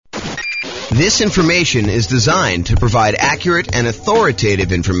This information is designed to provide accurate and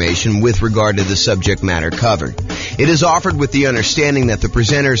authoritative information with regard to the subject matter covered. It is offered with the understanding that the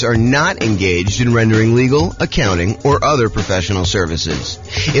presenters are not engaged in rendering legal, accounting, or other professional services.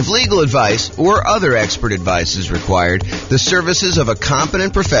 If legal advice or other expert advice is required, the services of a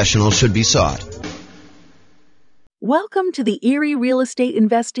competent professional should be sought. Welcome to the Erie Real Estate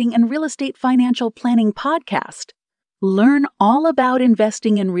Investing and Real Estate Financial Planning Podcast. Learn all about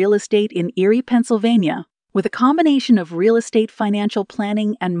investing in real estate in Erie, Pennsylvania, with a combination of real estate financial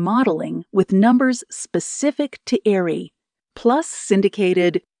planning and modeling with numbers specific to Erie, plus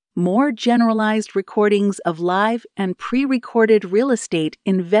syndicated, more generalized recordings of live and pre-recorded real estate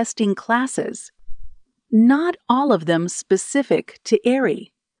investing classes. Not all of them specific to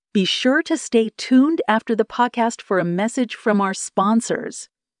Erie. Be sure to stay tuned after the podcast for a message from our sponsors.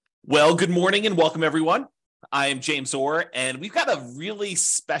 Well, good morning and welcome, everyone. I am James Orr, and we've got a really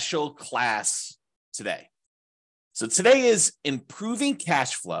special class today. So today is improving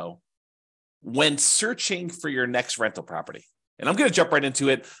cash flow when searching for your next rental property. And I'm going to jump right into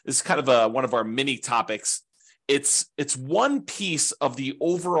it. This is kind of one of our mini topics. It's one piece of the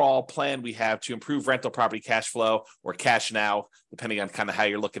overall plan we have to improve rental property cash flow, or cash now, depending on kind of how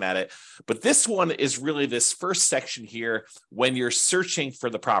you're looking at it. But this one is really this first section here when you're searching for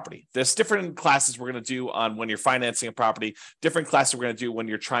the property. There's different classes we're going to do on when you're financing a property, different classes we're going to do when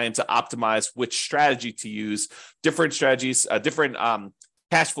you're trying to optimize which strategy to use, different strategies, different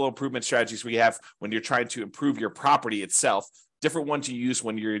cash flow improvement strategies we have when you're trying to improve your property itself. Different ones you use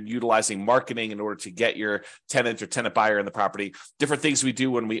when you're utilizing marketing in order to get your tenant or tenant buyer in the property, different things we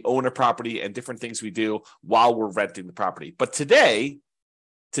do when we own a property, and different things we do while we're renting the property. But today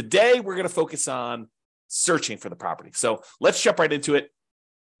we're going to focus on searching for the property. So let's jump right into it.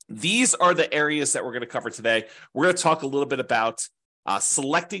 These are the areas that we're going to cover today. We're going to talk a little bit about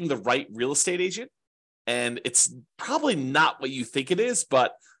selecting the right real estate agent. And it's probably not what you think it is,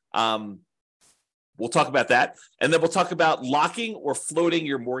 but we'll talk about that. And then we'll talk about locking or floating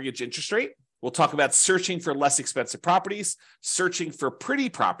your mortgage interest rate. We'll talk about searching for less expensive properties, searching for pretty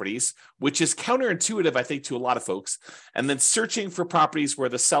properties, which is counterintuitive, I think, to a lot of folks. And then searching for properties where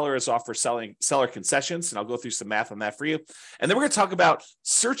the seller is offering seller concessions. And I'll go through some math on that for you. And then we're going to talk about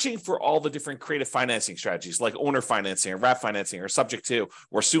searching for all the different creative financing strategies, like owner financing or wrap financing or subject to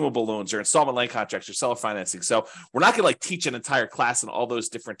or assumable loans or installment land contracts or seller financing. So we're not going to teach an entire class on all those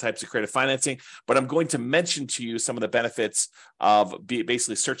different types of creative financing, but I'm going to mention to you some of the benefits of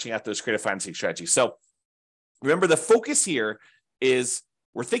basically searching out those creative financing strategies. So remember, the focus here is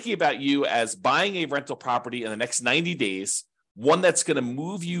we're thinking about you as buying a rental property in the next 90 days, one that's going to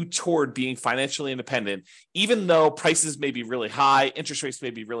move you toward being financially independent, even though prices may be really high, interest rates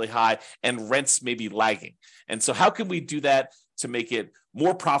may be really high, and rents may be lagging. And so how can we do that to make it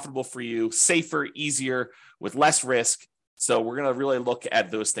more profitable for you, safer, easier, with less risk? So we're going to really look at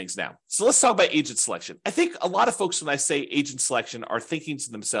those things now. So let's talk about agent selection. I think a lot of folks, when I say agent selection, are thinking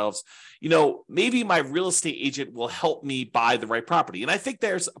to themselves, maybe my real estate agent will help me buy the right property. And I think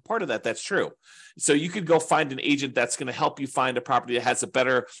there's a part of that that's true. So you could go find an agent that's going to help you find a property that has a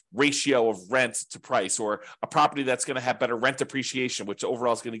better ratio of rent to price, or a property that's going to have better rent appreciation, which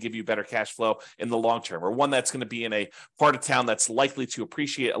overall is going to give you better cash flow in the long term, or one that's going to be in a part of town that's likely to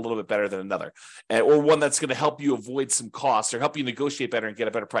appreciate a little bit better than another, or one that's going to help you avoid some costs or help you negotiate better and get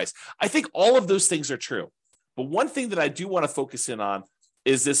a better price. I think all of those things are true. But one thing that I do want to focus in on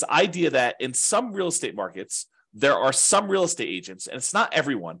is this idea that in some real estate markets, there are some real estate agents, and it's not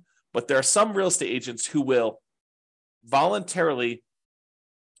everyone, but there are some real estate agents who will voluntarily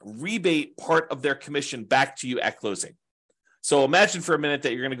rebate part of their commission back to you at closing. So imagine for a minute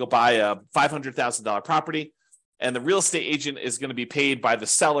that you're going to go buy a $500,000 property, and the real estate agent is going to be paid by the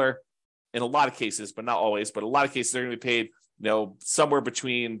seller in a lot of cases, but not always, but a lot of cases they're going to be paid, somewhere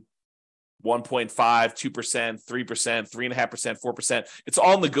between 1.5%, 2%, 3%, 3.5%, 4%. It's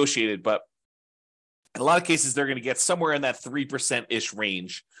all negotiated, but in a lot of cases, they're going to get somewhere in that 3%-ish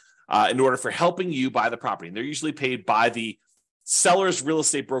range in order for helping you buy the property. And they're usually paid by the seller's real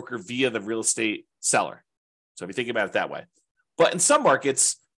estate broker via the real estate seller. So if you think about it that way. But in some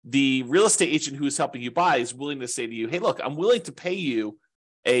markets, the real estate agent who is helping you buy is willing to say to you, hey, look, I'm willing to pay you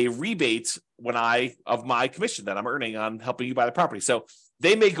a rebate of my commission that I'm earning on helping you buy the property. So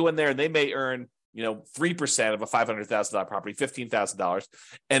they may go in there and they may earn, 3% of a $500,000 property, $15,000.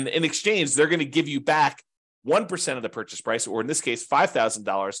 And in exchange, they're going to give you back 1% of the purchase price, or in this case,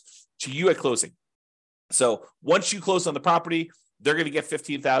 $5,000 to you at closing. So once you close on the property, they're going to get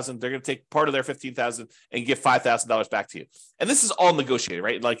 $15,000. They're going to take part of their $15,000 and give $5,000 back to you. And this is all negotiated,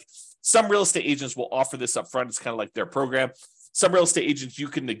 right? Like some real estate agents will offer this up front. It's kind of like their program. Some real estate agents, you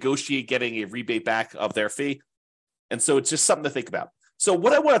can negotiate getting a rebate back of their fee. And so it's just something to think about. So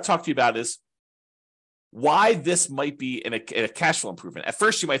what I want to talk to you about is why this might be in a cash flow improvement. At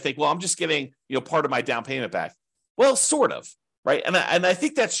first, you might think, well, I'm just getting part of my down payment back. Well, sort of, right? And I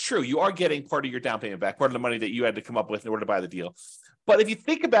think that's true. You are getting part of your down payment back, part of the money that you had to come up with in order to buy the deal. But if you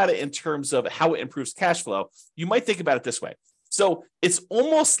think about it in terms of how it improves cash flow, you might think about it this way. So it's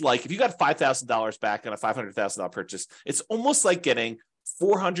almost like if you got $5,000 back on a $500,000 purchase, it's almost like getting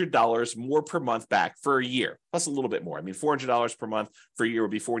 $400 more per month back for a year, plus a little bit more. I mean, $400 per month for a year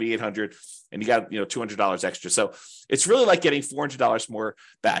would be $4,800, and you got $200 extra. So it's really like getting $400 more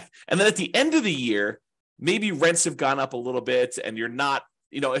back. And then at the end of the year, maybe rents have gone up a little bit, and you're not,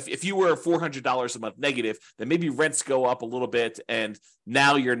 if you were $400 a month negative, then maybe rents go up a little bit, and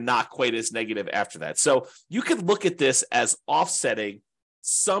now you're not quite as negative after that. So you could look at this as offsetting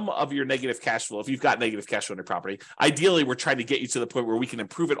some of your negative cash flow. If you've got negative cash flow on your property, ideally, we're trying to get you to the point where we can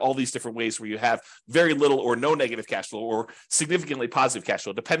improve it all these different ways where you have very little or no negative cash flow or significantly positive cash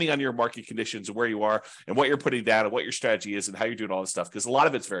flow, depending on your market conditions and where you are and what you're putting down and what your strategy is and how you're doing all this stuff, because a lot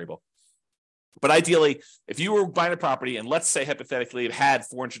of it's variable. But ideally, if you were buying a property and let's say hypothetically it had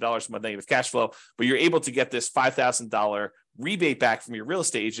 $400 a month negative cash flow, but you're able to get this $5,000 rebate back from your real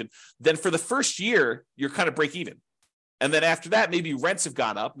estate agent, then for the first year, you're kind of break even. And then after that, maybe rents have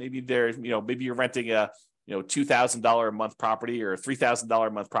gone up. Maybe maybe you're renting a $2,000 a month property or a $3,000 a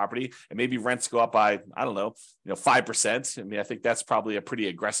month property, and maybe rents go up by 5%. I mean, I think that's probably a pretty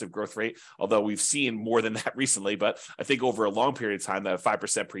aggressive growth rate, although we've seen more than that recently. But I think over a long period of time, that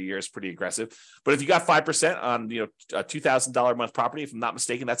 5% per year is pretty aggressive. But if you got 5% on a $2,000 a month property, if I'm not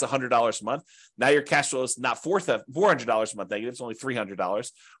mistaken, that's $100 a month. Now your cash flow is not $400 a month negative; it's only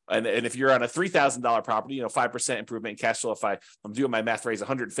 $300. And if you're on a $3,000 property, 5% improvement in cash flow. If I'm doing my math right, is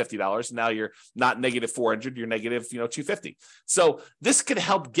 $150. Now you're not negative $400, you're negative $250. So this could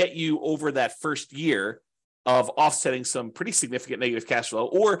help get you over that first year of offsetting some pretty significant negative cash flow.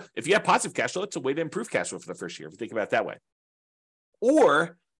 Or if you have positive cash flow, it's a way to improve cash flow for the first year, if you think about it that way.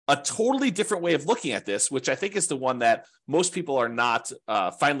 Or a totally different way of looking at this, which I think is the one that most people are not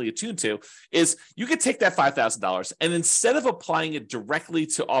finally attuned to, is you could take that $5,000 and instead of applying it directly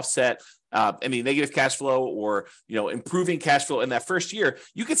to offset any negative cash flow or improving cash flow in that first year,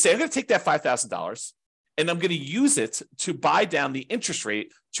 you could say, I'm going to take that $5,000 and I'm going to use it to buy down the interest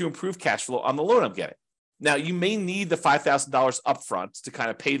rate to improve cash flow on the loan I'm getting. Now, you may need the $5,000 upfront to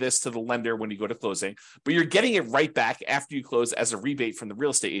kind of pay this to the lender when you go to closing, but you're getting it right back after you close as a rebate from the real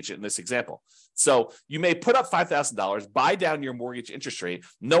estate agent in this example. So you may put up $5,000, buy down your mortgage interest rate,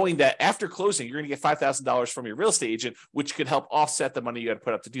 knowing that after closing, you're going to get $5,000 from your real estate agent, which could help offset the money you had to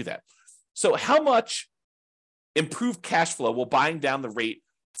put up to do that. So how much improved cash flow will buying down the rate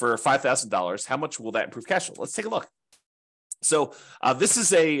for $5,000, how much will that improve cash flow? Let's take a look. So this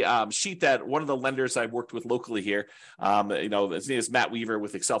is a sheet that one of the lenders I've worked with locally here, his name is Matt Weaver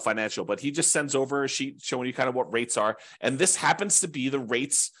with Excel Financial, but he just sends over a sheet showing you kind of what rates are. And this happens to be the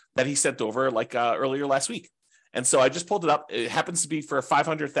rates that he sent over earlier last week. And so I just pulled it up. It happens to be for a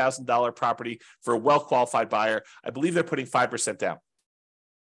 $500,000 property for a well-qualified buyer. I believe they're putting 5% down.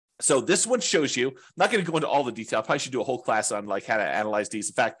 So this one shows you, I'm not going to go into all the detail. I probably should do a whole class on how to analyze these.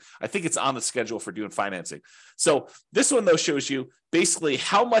 In fact, I think it's on the schedule for doing financing. So this one, though, shows you basically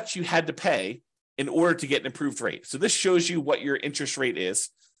how much you had to pay in order to get an improved rate. So this shows you what your interest rate is.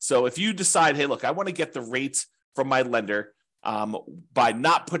 So if you decide, hey, look, I want to get the rate from my lender by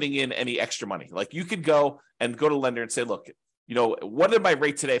not putting in any extra money. Like you could go to lender and say, look, what is my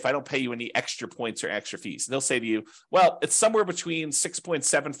rate today if I don't pay you any extra points or extra fees? And they'll say to you, well, it's somewhere between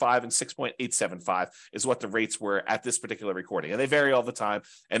 6.75 and 6.875 is what the rates were at this particular recording. And they vary all the time.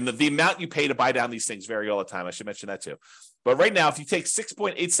 And the amount you pay to buy down these things vary all the time. I should mention that too. But right now, if you take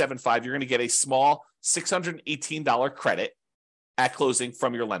 6.875, you're going to get a small $618 credit at closing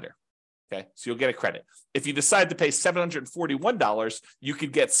from your lender. Okay, so you'll get a credit. If you decide to pay $741, you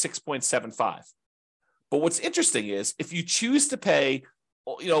could get 6.75. But what's interesting is if you choose to pay,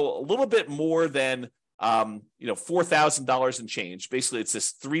 a little bit more than, $4,000 and change, basically it's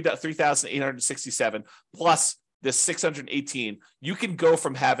this $3,867 plus this 618, you can go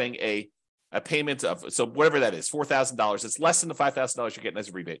from having a payment of, so whatever that is, $4,000, it's less than the $5,000 you're getting as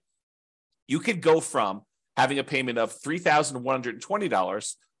a rebate. You could go from having a payment of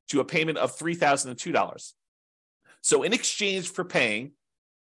 $3,120 to a payment of $3,002. So in exchange for paying,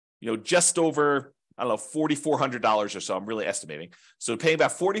 just over, $4,400 or so, I'm really estimating. So paying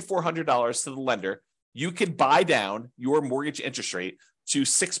about $4,400 to the lender, you can buy down your mortgage interest rate to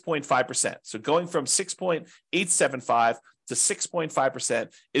 6.5%. So going from 6.875 to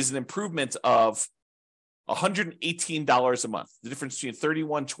 6.5% is an improvement of $118 a month, the difference between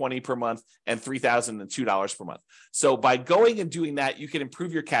 $3,120 per month and $3,002 per month. So by going and doing that, you can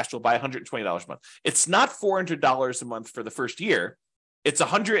improve your cash flow by $120 a month. It's not $400 a month for the first year. It's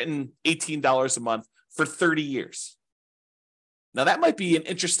 $118 a month for 30 years. Now, that might be an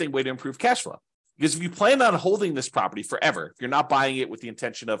interesting way to improve cash flow. Because if you plan on holding this property forever, if you're not buying it with the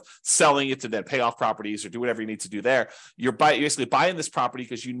intention of selling it to then pay off properties or do whatever you need to do there, you're basically buying this property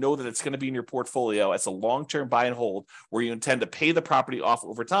because you know that it's going to be in your portfolio as a long-term buy and hold where you intend to pay the property off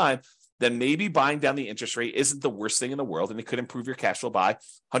over time, then maybe buying down the interest rate isn't the worst thing in the world, and it could improve your cash flow by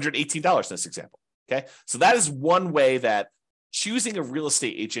 $118 in this example. Okay, so that is one way that choosing a real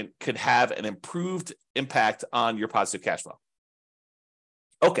estate agent could have an improved impact on your positive cash flow.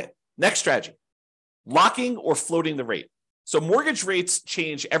 Okay, next strategy. Locking or floating the rate. So mortgage rates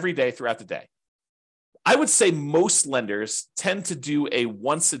change every day throughout the day. I would say most lenders tend to do a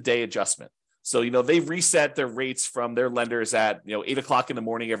once a day adjustment. So, they reset their rates from their lenders at, 8 o'clock in the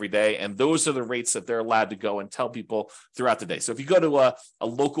morning every day. And those are the rates that they're allowed to go and tell people throughout the day. So if you go to a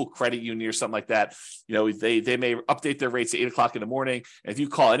local credit union or something like that, they may update their rates at 8 o'clock in the morning. And if you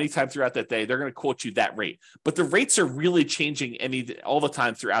call anytime throughout that day, they're going to quote you that rate. But the rates are really changing all the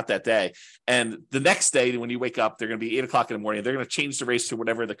time throughout that day. And the next day, when you wake up, they're going to be 8 o'clock in the morning. They're going to change the rates to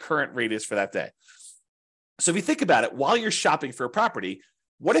whatever the current rate is for that day. So if you think about it, while you're shopping for a property,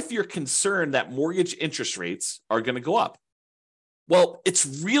 what if you're concerned that mortgage interest rates are going to go up? Well,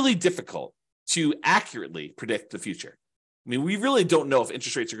 it's really difficult to accurately predict the future. I mean, we really don't know if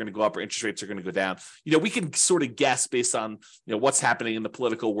interest rates are going to go up or interest rates are going to go down. We can sort of guess based on, what's happening in the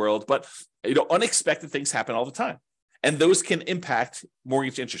political world, but, unexpected things happen all the time. And those can impact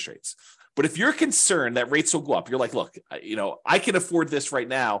mortgage interest rates. But if you're concerned that rates will go up, you're like, look, I can afford this right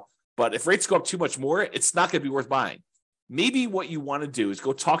now, but if rates go up too much more, it's not going to be worth buying. Maybe what you want to do is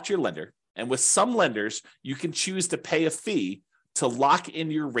go talk to your lender. And with some lenders, you can choose to pay a fee to lock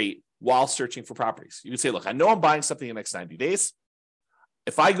in your rate while searching for properties. You can say, look, I know I'm buying something in the next 90 days.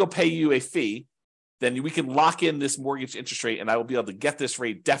 If I go pay you a fee, then we can lock in this mortgage interest rate and I will be able to get this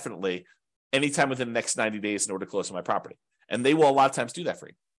rate definitely anytime within the next 90 days in order to close on my property. And they will a lot of times do that for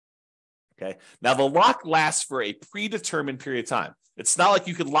you. Okay. Now the lock lasts for a predetermined period of time. It's not like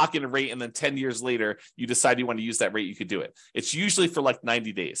you could lock in a rate and then 10 years later, you decide you want to use that rate, you could do it. It's usually for like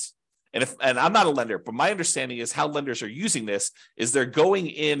 90 days. And I'm not a lender, but my understanding is how lenders are using this is they're going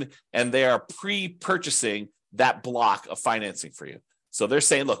in and they are pre-purchasing that block of financing for you. So they're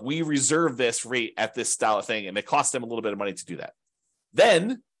saying, look, we reserve this rate at this style of thing, and it costs them a little bit of money to do that.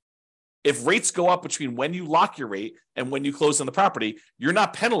 Then if rates go up between when you lock your rate and when you close on the property, you're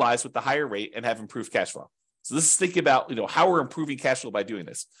not penalized with the higher rate and have improved cash flow. So this is thinking about, how we're improving cash flow by doing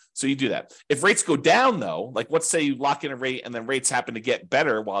this. So you do that. If rates go down though, like let's say you lock in a rate and then rates happen to get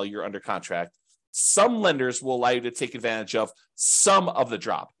better while you're under contract, some lenders will allow you to take advantage of some of the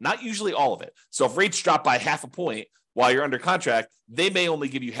drop, not usually all of it. So if rates drop by half a point while you're under contract, they may only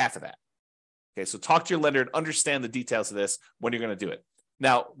give you half of that. Okay, so talk to your lender and understand the details of this when you're going to do it.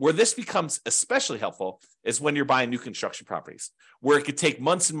 Now, where this becomes especially helpful is when you're buying new construction properties, where it could take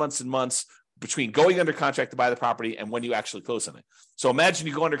months and months and months between going under contract to buy the property and when you actually close on it. So imagine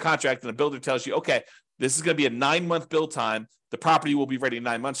you go under contract and the builder tells you, okay, this is going to be a 9-month build time. The property will be ready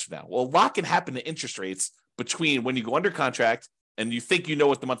 9 months from now. Well, a lot can happen to interest rates between when you go under contract and you think you know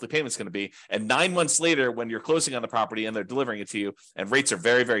what the monthly payment is going to be, and 9 months later when you're closing on the property and they're delivering it to you, and rates are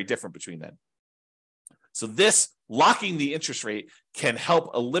very, very different between then. So this locking the interest rate can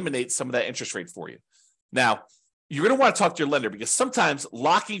help eliminate some of that interest rate for you. Now, you're going to want to talk to your lender because sometimes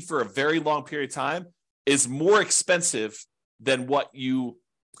locking for a very long period of time is more expensive than what you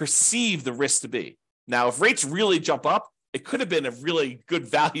perceive the risk to be. Now, if rates really jump up, it could have been a really good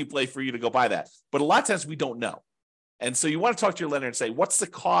value play for you to go buy that. But a lot of times we don't know. And so you want to talk to your lender and say, what's the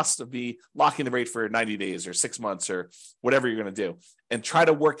cost of me locking the rate for 90 days or 6 months or whatever you're going to do, and try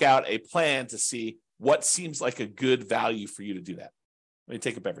to work out a plan to see what seems like a good value for you to do that. Let me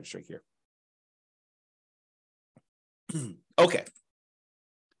take a beverage drink here. Okay.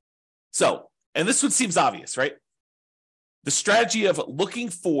 So, and this one seems obvious, right? The strategy of looking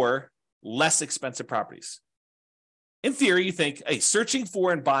for less expensive properties. In theory, you think, hey, searching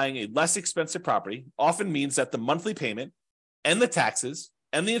for and buying a less expensive property often means that the monthly payment and the taxes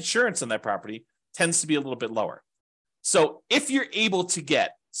and the insurance on that property tends to be a little bit lower. So if you're able to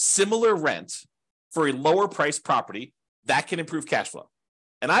get similar rent for a lower priced property, that can improve cash flow.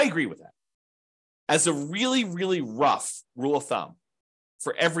 And I agree with that. As a really, really rough rule of thumb,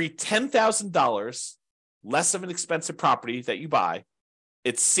 for every $10,000 less of an expensive property that you buy,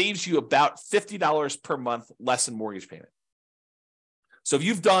 it saves you about $50 per month less in mortgage payment. So if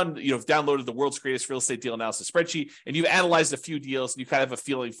you've downloaded the world's greatest real estate deal analysis spreadsheet and you've analyzed a few deals and you kind of have a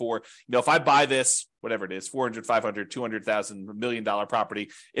feeling for, if I buy this, whatever it is, 400, 500, 200,000, $1 million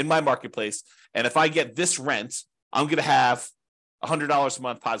property in my marketplace, and if I get this rent, I'm going to have $100 a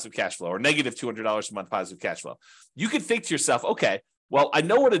month positive cash flow or negative $200 a month positive cash flow. You could think to yourself, okay, well, I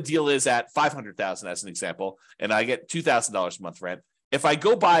know what a deal is at $500,000 as an example, and I get $2,000 a month rent. If I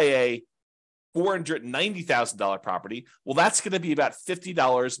go buy a $490,000 property, well, that's going to be about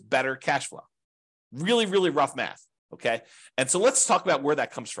 $50 better cash flow. Really, really rough math, okay? And so let's talk about where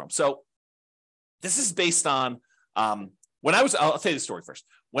that comes from. So this is based on, I'll tell you the story first.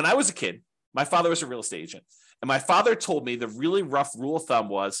 When I was a kid, my father was a real estate agent, and my father told me the really rough rule of thumb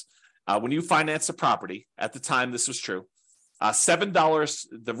was when you finance a property, at the time this was true, $7,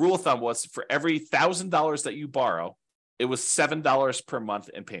 the rule of thumb was for every $1,000 that you borrow, it was $7 per month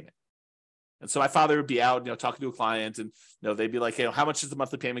in payment. And so my father would be out, talking to a client, and they'd be like, "Hey, how much is the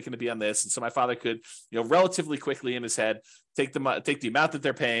monthly payment going to be on this?" And so my father could, relatively quickly in his head, take the amount that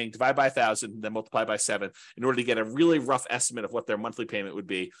they're paying, divide by 1,000, and then multiply by 7 in order to get a really rough estimate of what their monthly payment would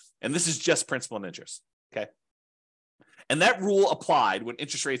be. And this is just principal and interest. Okay. And that rule applied when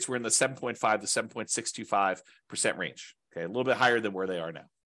interest rates were in the 7.5 to 7.625% range. Okay, a little bit higher than where they are now.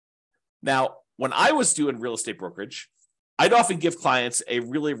 Now, when I was doing real estate brokerage, I'd often give clients a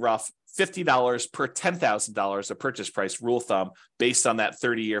really rough $50 per $10,000 a purchase price rule of thumb based on that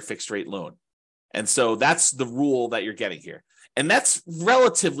 30-year fixed rate loan. And so that's the rule that you're getting here. And that's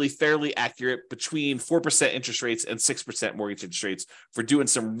relatively fairly accurate between 4% interest rates and 6% mortgage interest rates for doing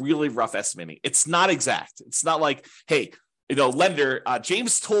some really rough estimating. It's not exact. It's not like, hey, lender,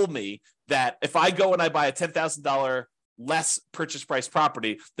 James told me that if I go and I buy a $10,000 less purchase price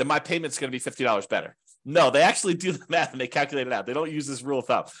property, then my payment's going to be $50 better. No, they actually do the math and they calculate it out. They don't use this rule of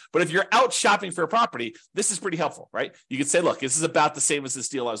thumb. But if you're out shopping for a property, this is pretty helpful, right? You can say, look, this is about the same as this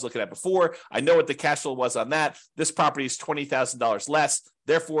deal I was looking at before. I know what the cash flow was on that. This property is $20,000 less.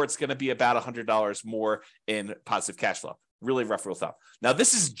 Therefore, it's going to be about $100 more in positive cash flow. Really rough rule of thumb. Now,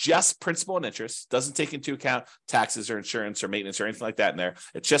 this is just principal and interest. Doesn't take into account taxes or insurance or maintenance or anything like that in there.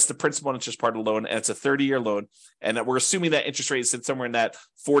 It's just the principal and interest part of the loan, and it's a 30-year loan. And we're assuming that interest rate is somewhere in that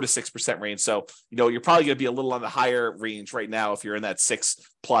 4 to 6% range. So, you're probably going to be a little on the higher range right now if you're in that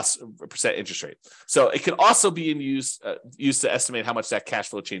 6+% interest rate. So it can also be used to estimate how much that cash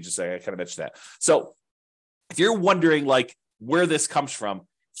flow changes. I kind of mentioned that. So if you're wondering where this comes from,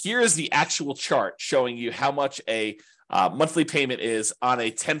 here is the actual chart showing you how much a monthly payment is on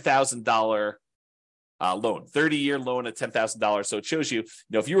a $10,000 loan, 30-year loan at $10,000. So it shows you,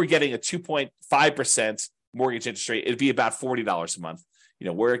 if you were getting a 2.5% mortgage interest rate, it'd be about $40 a month.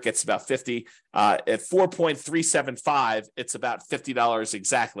 Where it gets about 50 at 4.375, it's about $50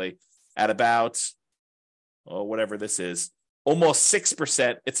 exactly. At about whatever this is, almost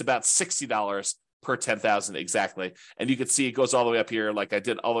 6%, it's about $60 per 10,000 exactly. And you can see it goes all the way up here, like I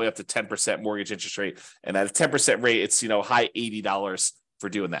did, all the way up to 10% mortgage interest rate. And at a 10% rate, it's, high $80 for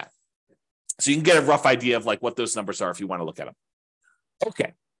doing that. So you can get a rough idea of what those numbers are if you want to look at them.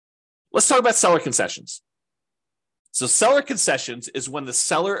 Okay. Let's talk about seller concessions. So seller concessions is when the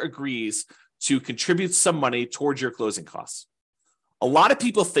seller agrees to contribute some money towards your closing costs. A lot of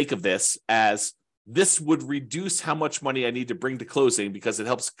people think of this as this would reduce how much money I need to bring to closing because it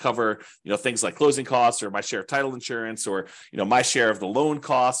helps cover, things like closing costs or my share of title insurance or, my share of the loan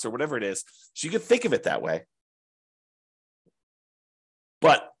costs or whatever it is. So you can think of it that way.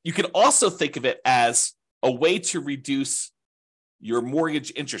 But you can also think of it as a way to reduce your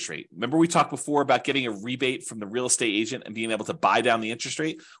mortgage interest rate. Remember we talked before about getting a rebate from the real estate agent and being able to buy down the interest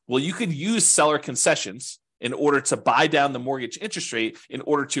rate? Well, you could use seller concessions in order to buy down the mortgage interest rate in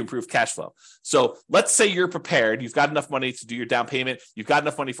order to improve cash flow. So let's say you're prepared, you've got enough money to do your down payment, you've got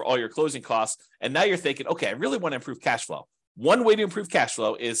enough money for all your closing costs, and now you're thinking, okay, I really want to improve cash flow. One way to improve cash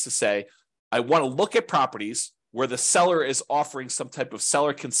flow is to say, I want to look at properties where the seller is offering some type of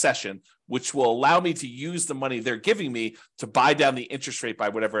seller concession, which will allow me to use the money they're giving me to buy down the interest rate by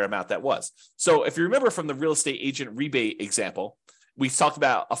whatever amount that was. So if you remember from the real estate agent rebate example, we talked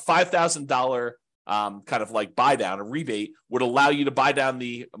about a $5,000 kind of buy down, a rebate would allow you to buy down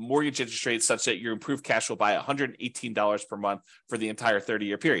the mortgage interest rate such that your improved cash flow by $118 per month for the entire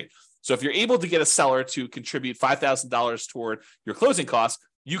 30-year period. So if you're able to get a seller to contribute $5,000 toward your closing costs,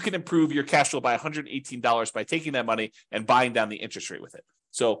 you can improve your cash flow by $118 by taking that money and buying down the interest rate with it.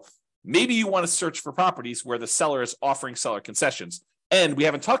 So maybe you want to search for properties where the seller is offering seller concessions. And we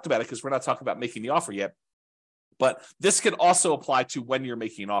haven't talked about it because we're not talking about making the offer yet, but this can also apply to when you're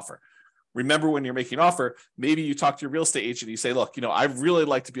making an offer. remember when you're making an offer, maybe you talk to your real estate agent and you say, look, I'd really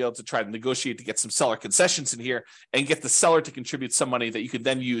like to be able to try to negotiate to get some seller concessions in here and get the seller to contribute some money that you could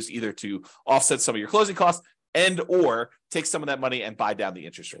then use either to offset some of your closing costs and or take some of that money and buy down the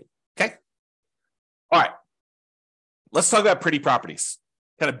interest rate. Okay. All right. Let's talk about pretty properties,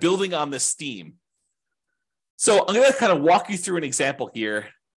 kind of building on this theme. So I'm going to kind of walk you through an example here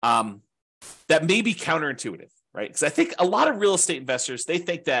that may be counterintuitive, right? Because I think a lot of real estate investors, they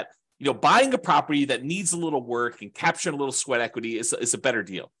think that, buying a property that needs a little work and capturing a little sweat equity is a better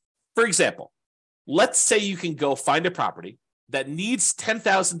deal. For example, let's say you can go find a property that needs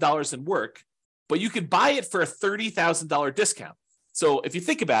 $10,000 in work, but you could buy it for a $30,000 discount. So if you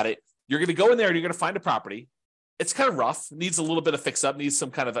think about it, you're going to go in there and you're going to find a property. It's kind of rough, needs a little bit of fix up, needs some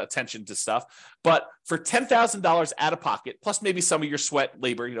kind of attention to stuff. But for $10,000 out of pocket, plus maybe some of your sweat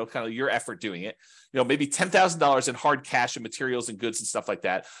labor, kind of your effort doing it, maybe $10,000 in hard cash and materials and goods and stuff like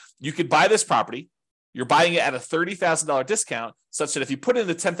that, you could buy this property. You're buying it at a $30,000 discount, such that if you put in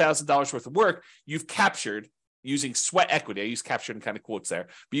the $10,000 worth of work, you've captured, using sweat equity, I use captured in kind of quotes there,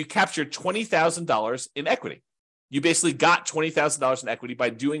 but you captured $20,000 in equity. You basically got $20,000 in equity by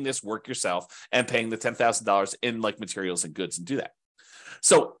doing this work yourself and paying the $10,000 in materials and goods and do that.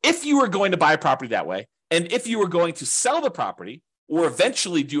 So if you were going to buy a property that way, and if you were going to sell the property or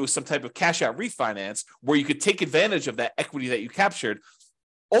eventually do some type of cash out refinance where you could take advantage of that equity that you captured,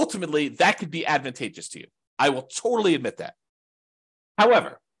 ultimately that could be advantageous to you. I will totally admit that.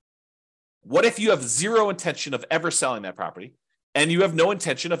 However, what if you have zero intention of ever selling that property? And you have no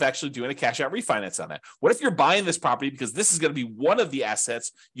intention of actually doing a cash out refinance on that? What if you're buying this property because this is going to be one of the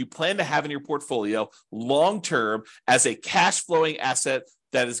assets you plan to have in your portfolio long-term as a cash flowing asset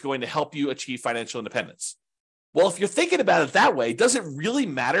that is going to help you achieve financial independence? Well, if you're thinking about it that way, does it really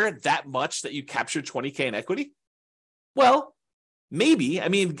matter that much that you captured $20K in equity? Well, maybe. I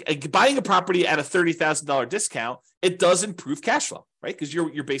mean, buying a property at a $30,000 discount, it does improve cash flow, right? Because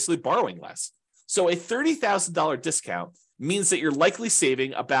you're basically borrowing less. So a $30,000 discount means that you're likely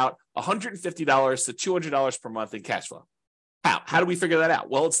saving about $150 to $200 per month in cash flow. How do we figure that out?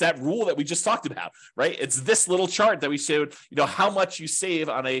 Well, it's that rule that we just talked about, right? It's this little chart that we showed, how much you save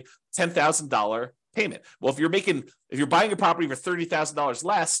on a $10,000 payment. Well, if you're buying a property for $30,000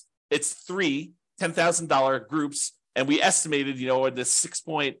 less, it's three $10,000 groups. And we estimated, at this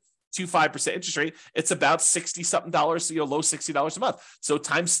 6.25% interest rate, it's about $60-something, low $60 a month. So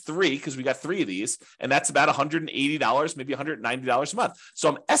times three, because we got three of these, and that's about $180, maybe $190 a month. So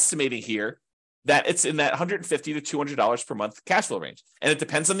I'm estimating here that it's in that $150 to $200 per month cash flow range. And it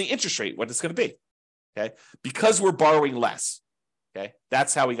depends on the interest rate, what it's going to be, okay? Because we're borrowing less, okay?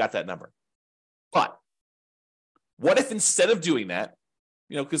 That's how we got that number. But what if instead of doing that,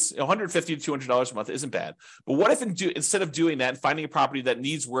 because $150 to $200 a month isn't bad. But what if instead of doing that and finding a property that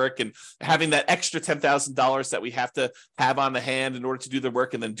needs work and having that extra $10,000 that we have to have on the hand in order to do the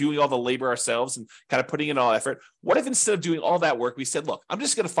work and then doing all the labor ourselves and kind of putting in all effort, what if instead of doing all that work, we said, look, I'm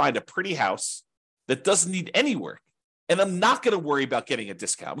just going to find a pretty house that doesn't need any work. And I'm not going to worry about getting a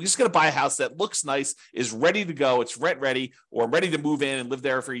discount. I'm just going to buy a house that looks nice, is ready to go, it's rent ready, or I'm ready to move in and live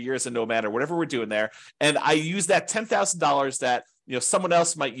there for years and no matter, whatever we're doing there. And I use that $10,000 that someone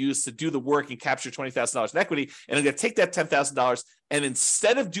else might use to do the work and capture $20,000 in equity. And I'm going to take that $10,000 and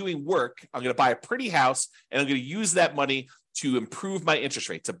instead of doing work, I'm going to buy a pretty house and I'm going to use that money to improve my interest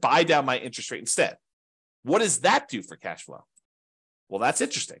rate, to buy down my interest rate instead. What does that do for cash flow? Well, that's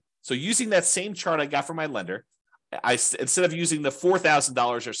interesting. So using that same chart I got from my lender, instead of using the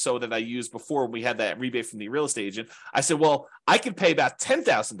 $4,000 or so that I used before when we had that rebate from the real estate agent, I said, well, I could pay about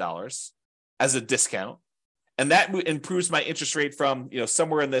 $10,000 as a discount. And that improves my interest rate from,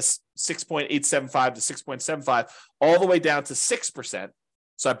 somewhere in this 6.875 to 6.75 all the way down to 6%.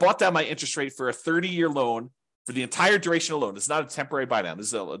 So I bought down my interest rate for a 30-year loan for the entire duration of the loan. It's not a temporary buy down.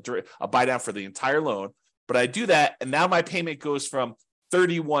 This is a buy down for the entire loan. But I do that, and now my payment goes from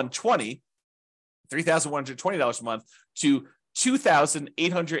 $3,120 a month to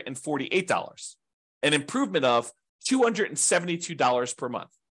 $2,848, an improvement of $272 per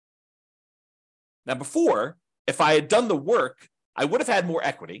month. Now, before, if I had done the work, I would have had more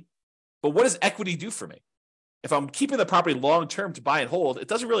equity. But what does equity do for me? If I'm keeping the property long-term to buy and hold, it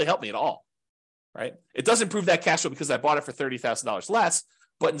doesn't really help me at all, right? It does improve that cash flow because I bought it for $30,000 less.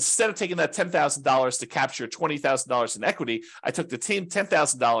 But instead of taking that $10,000 to capture $20,000 in equity, I took the same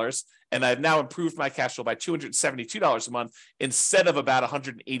 $10,000 and I've now improved my cash flow by $272 a month instead of about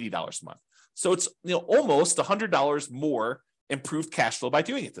 $180 a month. So it's almost $100 more improved cash flow by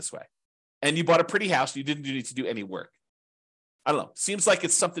doing it this way. And you bought a pretty house, you didn't need to do any work. I don't know. Seems like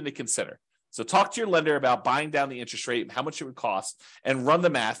it's something to consider. So talk to your lender about buying down the interest rate and how much it would cost and run the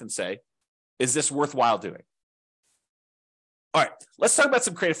math and say, Is this worthwhile doing? All right, let's talk about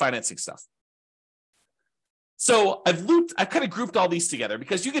some creative financing stuff. So I've kind of grouped all these together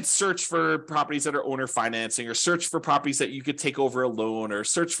because you could search for properties that are owner financing, or search for properties that you could take over a loan, or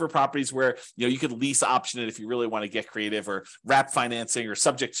search for properties where you could lease option it if you really want to get creative, or wrap financing, or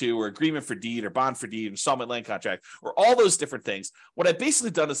subject to, or agreement for deed, or bond for deed, installment land contract, or all those different things. What I've basically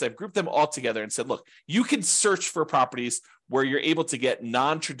done is I've grouped them all together and said, look, you can search for properties where you're able to get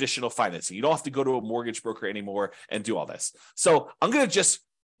non-traditional financing. You don't have to go to a mortgage broker anymore and do all this. So I'm going to just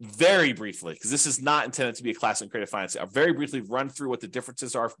very briefly, because this is not intended to be a class in creative finance, I'll very briefly run through what the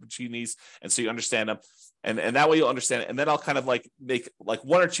differences are between these, and so you understand them, and that way you'll understand it. And then I'll kind of make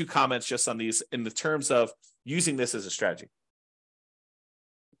one or two comments just on these in the terms of using this as a strategy.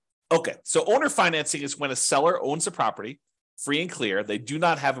 Okay, so owner financing is when a seller owns a property free and clear. They do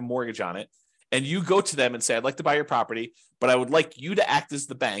not have a mortgage on it, and you go to them and say, I'd like to buy your property, but I would like you to act as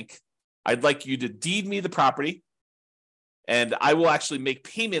the bank. I'd like you to deed me the property, and I will actually make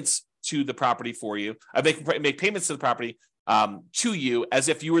payments to the property for you. I make payments to the property to you as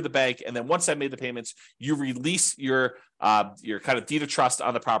if you were the bank. And then once I made the payments, you release your kind of deed of trust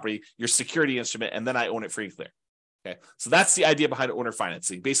on the property, your security instrument, and then I own it free and clear. Okay, so that's the idea behind owner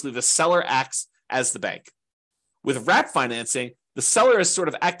financing. Basically, the seller acts as the bank. With wrap financing, the seller is sort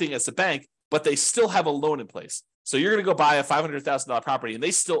of acting as the bank, but they still have a loan in place. So you're going to go buy a $500,000 property, and they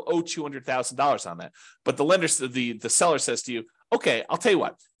still owe $200,000 on that. But the seller says to you, okay, I'll tell you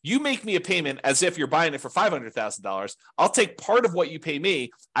what, you make me a payment as if you're buying it for $500,000. I'll take part of what you pay me.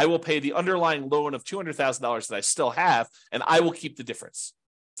 I will pay the underlying loan of $200,000 that I still have, and I will keep the difference.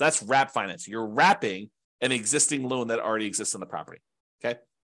 So that's wrap financing. You're wrapping an existing loan that already exists on the property. Okay.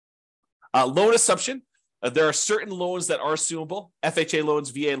 Loan assumption. There are certain loans that are assumable, FHA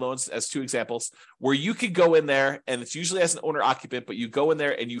loans, VA loans, as two examples, where you could go in there, and it's usually as an owner occupant, but you go in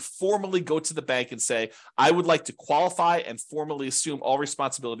there and you formally go to the bank and say, I would like to qualify and formally assume all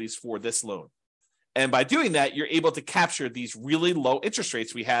responsibilities for this loan. And by doing that, you're able to capture these really low interest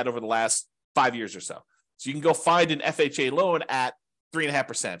rates we had over the last 5 years or so. So you can go find an FHA loan at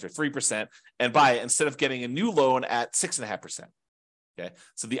 3.5% or 3% and buy it instead of getting a new loan at 6.5%. Okay,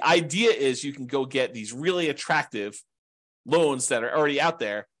 so the idea is you can go get these really attractive loans that are already out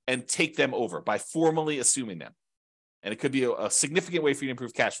there and take them over by formally assuming them. And it could be a significant way for you to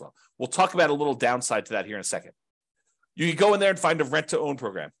improve cash flow. We'll talk about a little downside to that here in a second. You can go in there and find a rent-to-own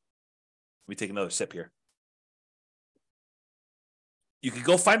program. Let me take another sip here. You could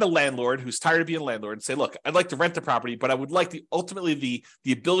go find a landlord who's tired of being a landlord and say, look, I'd like to rent the property, but I would like ultimately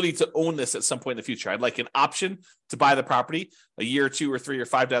the ability to own this at some point in the future. I'd like an option to buy the property a year or 2 or 3 or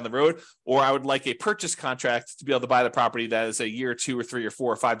 5 down the road, or I would like a purchase contract to be able to buy the property that is a year or 2 or 3 or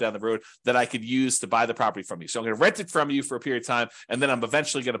 4 or 5 down the road that I could use to buy the property from you. So I'm going to rent it from you for a period of time, and then I'm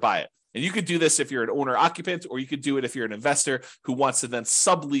eventually going to buy it. And you could do this if you're an owner occupant, or you could do it if you're an investor who wants to then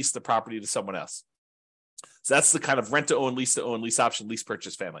sublease the property to someone else. So that's the kind of rent-to-own, lease-to-own, lease option, lease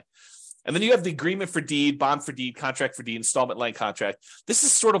purchase family. And then you have the agreement for deed, bond for deed, contract for deed, installment land contract. This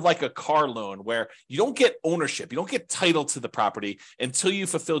is sort of like a car loan where you don't get ownership. You don't get title to the property until you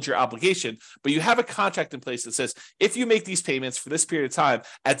fulfilled your obligation, but you have a contract in place that says, if you make these payments for this period of time,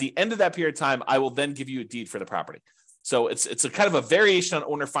 at the end of that period of time, I will then give you a deed for the property. So it's a kind of a variation on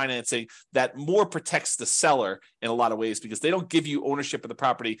owner financing that more protects the seller in a lot of ways, because they don't give you ownership of the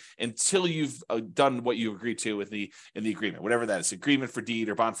property until you've done what you agreed to in the agreement, whatever that is, agreement for deed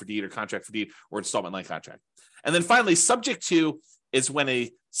or bond for deed or contract for deed or installment land contract. And then finally, subject to is when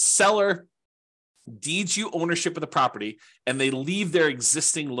a seller deeds you ownership of the property and they leave their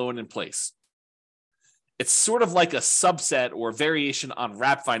existing loan in place. It's sort of like a subset or variation on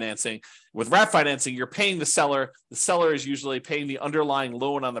wrap financing. With wrap financing, you're paying the seller. The seller is usually paying the underlying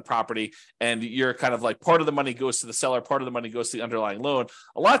loan on the property, and you're kind of like part of the money goes to the seller, part of the money goes to the underlying loan.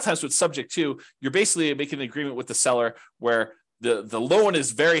 A lot of times with subject to, you're basically making an agreement with the seller where the loan is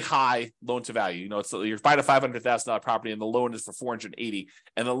very high loan to value. You know, you're buying a $500,000 property and the loan is for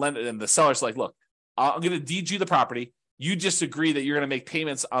 $480,000, and the seller's like, look, I'm going to deed you the property. You just agree that you're going to make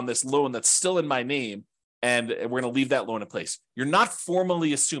payments on this loan that's still in my name, and we're going to leave that loan in place. You're not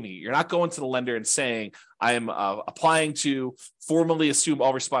formally assuming it. You're not going to the lender and saying, I am applying to formally assume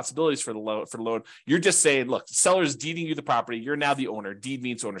all responsibilities for the loan. You're just saying, look, the seller's deeding you the property. You're now the owner. Deed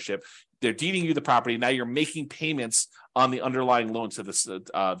means ownership. They're deeding you the property. Now you're making payments on the underlying loan to this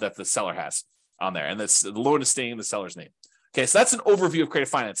that the seller has on there. And the loan is staying in the seller's name. Okay, so that's an overview of creative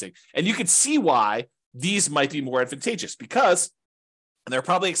financing. And you can see why these might be more advantageous because, and there are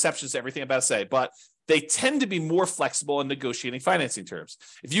probably exceptions to everything I'm about to say, but they tend to be more flexible in negotiating financing terms.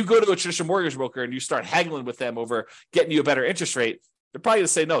 If you go to a traditional mortgage broker and you start haggling with them over getting you a better interest rate, They're probably going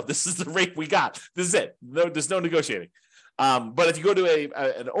to say, no, this is the rate we got. This is it. No, there's no negotiating. But if you go to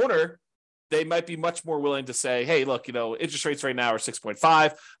an owner, they might be much more willing to say, hey, look, interest rates right now are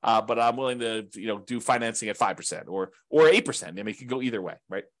 6.5, but I'm willing to, do financing at 5% or 8%. I mean, it could go either way,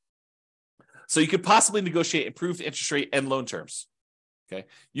 right? So you could possibly negotiate improved interest rate and loan terms. Okay.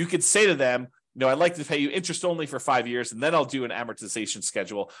 You could say to them, I'd like to pay you interest only for 5 years, and then I'll do an amortization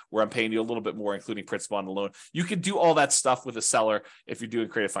schedule where I'm paying you a little bit more, including principal on the loan. You could do all that stuff with a seller if you're doing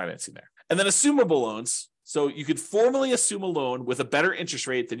creative financing there. And then assumable loans. So you could formally assume a loan with a better interest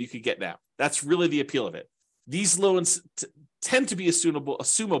rate than you could get now. That's really the appeal of it. These loans tend to be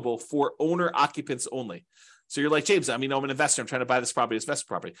assumable for owner occupants only. So you're like, James, I'm an investor. I'm trying to buy this property as investment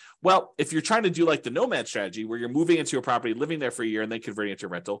property. Well, if you're trying to do like the nomad strategy, where you're moving into a property, living there for a year, and then converting it to a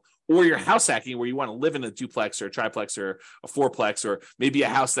rental, or you're house hacking, where you want to live in a duplex or a triplex or a fourplex, or maybe a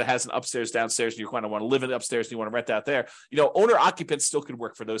house that has an upstairs, downstairs, and you kind of want to live in the upstairs and you want to rent out there, owner occupants still could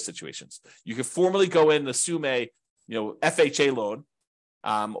work for those situations. You could formally go in and assume a, FHA loan,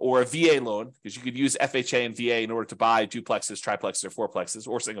 or a VA loan, because you could use FHA and VA in order to buy duplexes, triplexes, or fourplexes,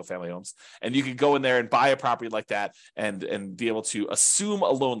 or single family homes. And you could go in there and buy a property like that and be able to assume a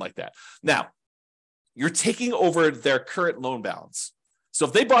loan like that. Now, you're taking over their current loan balance. So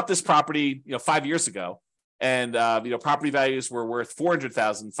if they bought this property, 5 years ago, and property values were worth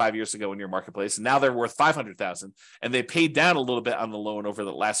 $400,000 5 years ago in your marketplace, and now they're worth $500,000, and they paid down a little bit on the loan over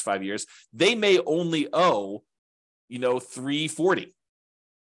the last 5 years, they may only owe, $340,000.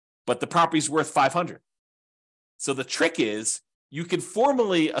 But the property's worth $500,000. So the trick is you can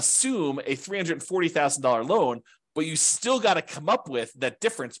formally assume a $340,000 loan, but you still got to come up with that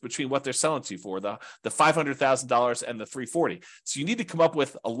difference between what they're selling to you for, the $500,000 and the $340,000. So you need to come up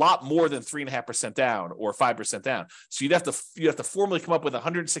with a lot more than 3.5% down or 5% down. So you have to formally come up with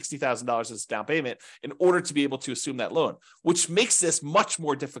 $160,000 as a down payment in order to be able to assume that loan, which makes this much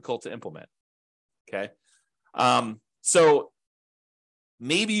more difficult to implement. Okay. So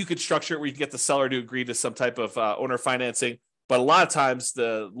maybe you could structure it where you get the seller to agree to some type of owner financing, but a lot of times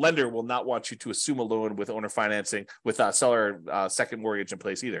the lender will not want you to assume a loan with owner financing with a seller second mortgage in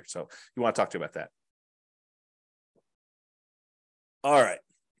place either. So you want to talk to you about that. All right.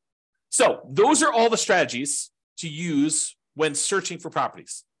 So those are all the strategies to use when searching for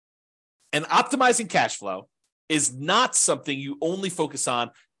properties. And optimizing cash flow is not something you only focus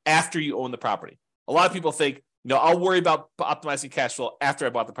on after you own the property. A lot of people think, I'll worry about optimizing cash flow after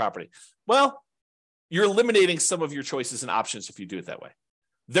I bought the property. Well, you're eliminating some of your choices and options if you do it that way.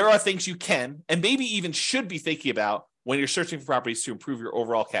 There are things you can and maybe even should be thinking about when you're searching for properties to improve your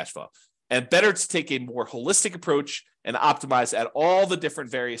overall cash flow. And better to take a more holistic approach and optimize at all the different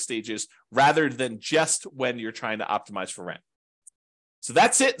various stages rather than just when you're trying to optimize for rent. So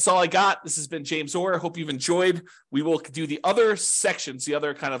that's it. That's all I got. This has been James Orr. I hope you've enjoyed. We will do the other sections, the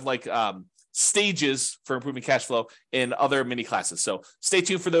other kind of like stages for improving cash flow in other mini classes. So stay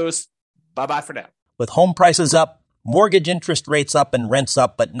tuned for those. Bye-bye for now. With home prices up, mortgage interest rates up, and rents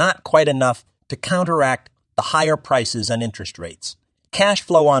up, but not quite enough to counteract the higher prices and interest rates. Cash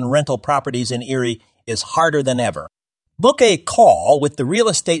flow on rental properties in Erie is harder than ever. Book a call with the Real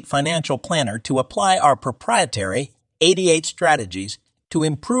Estate Financial Planner to apply our proprietary 88 strategies to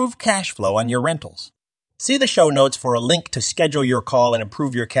improve cash flow on your rentals. See the show notes for a link to schedule your call and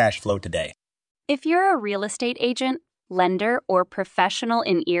improve your cash flow today. If you're a real estate agent, lender, or professional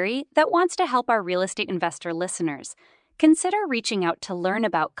in Erie that wants to help our real estate investor listeners, consider reaching out to learn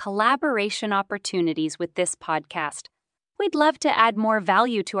about collaboration opportunities with this podcast. We'd love to add more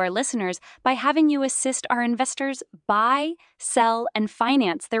value to our listeners by having you assist our investors buy, sell, and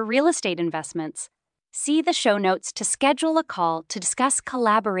finance their real estate investments. See the show notes to schedule a call to discuss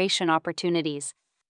collaboration opportunities.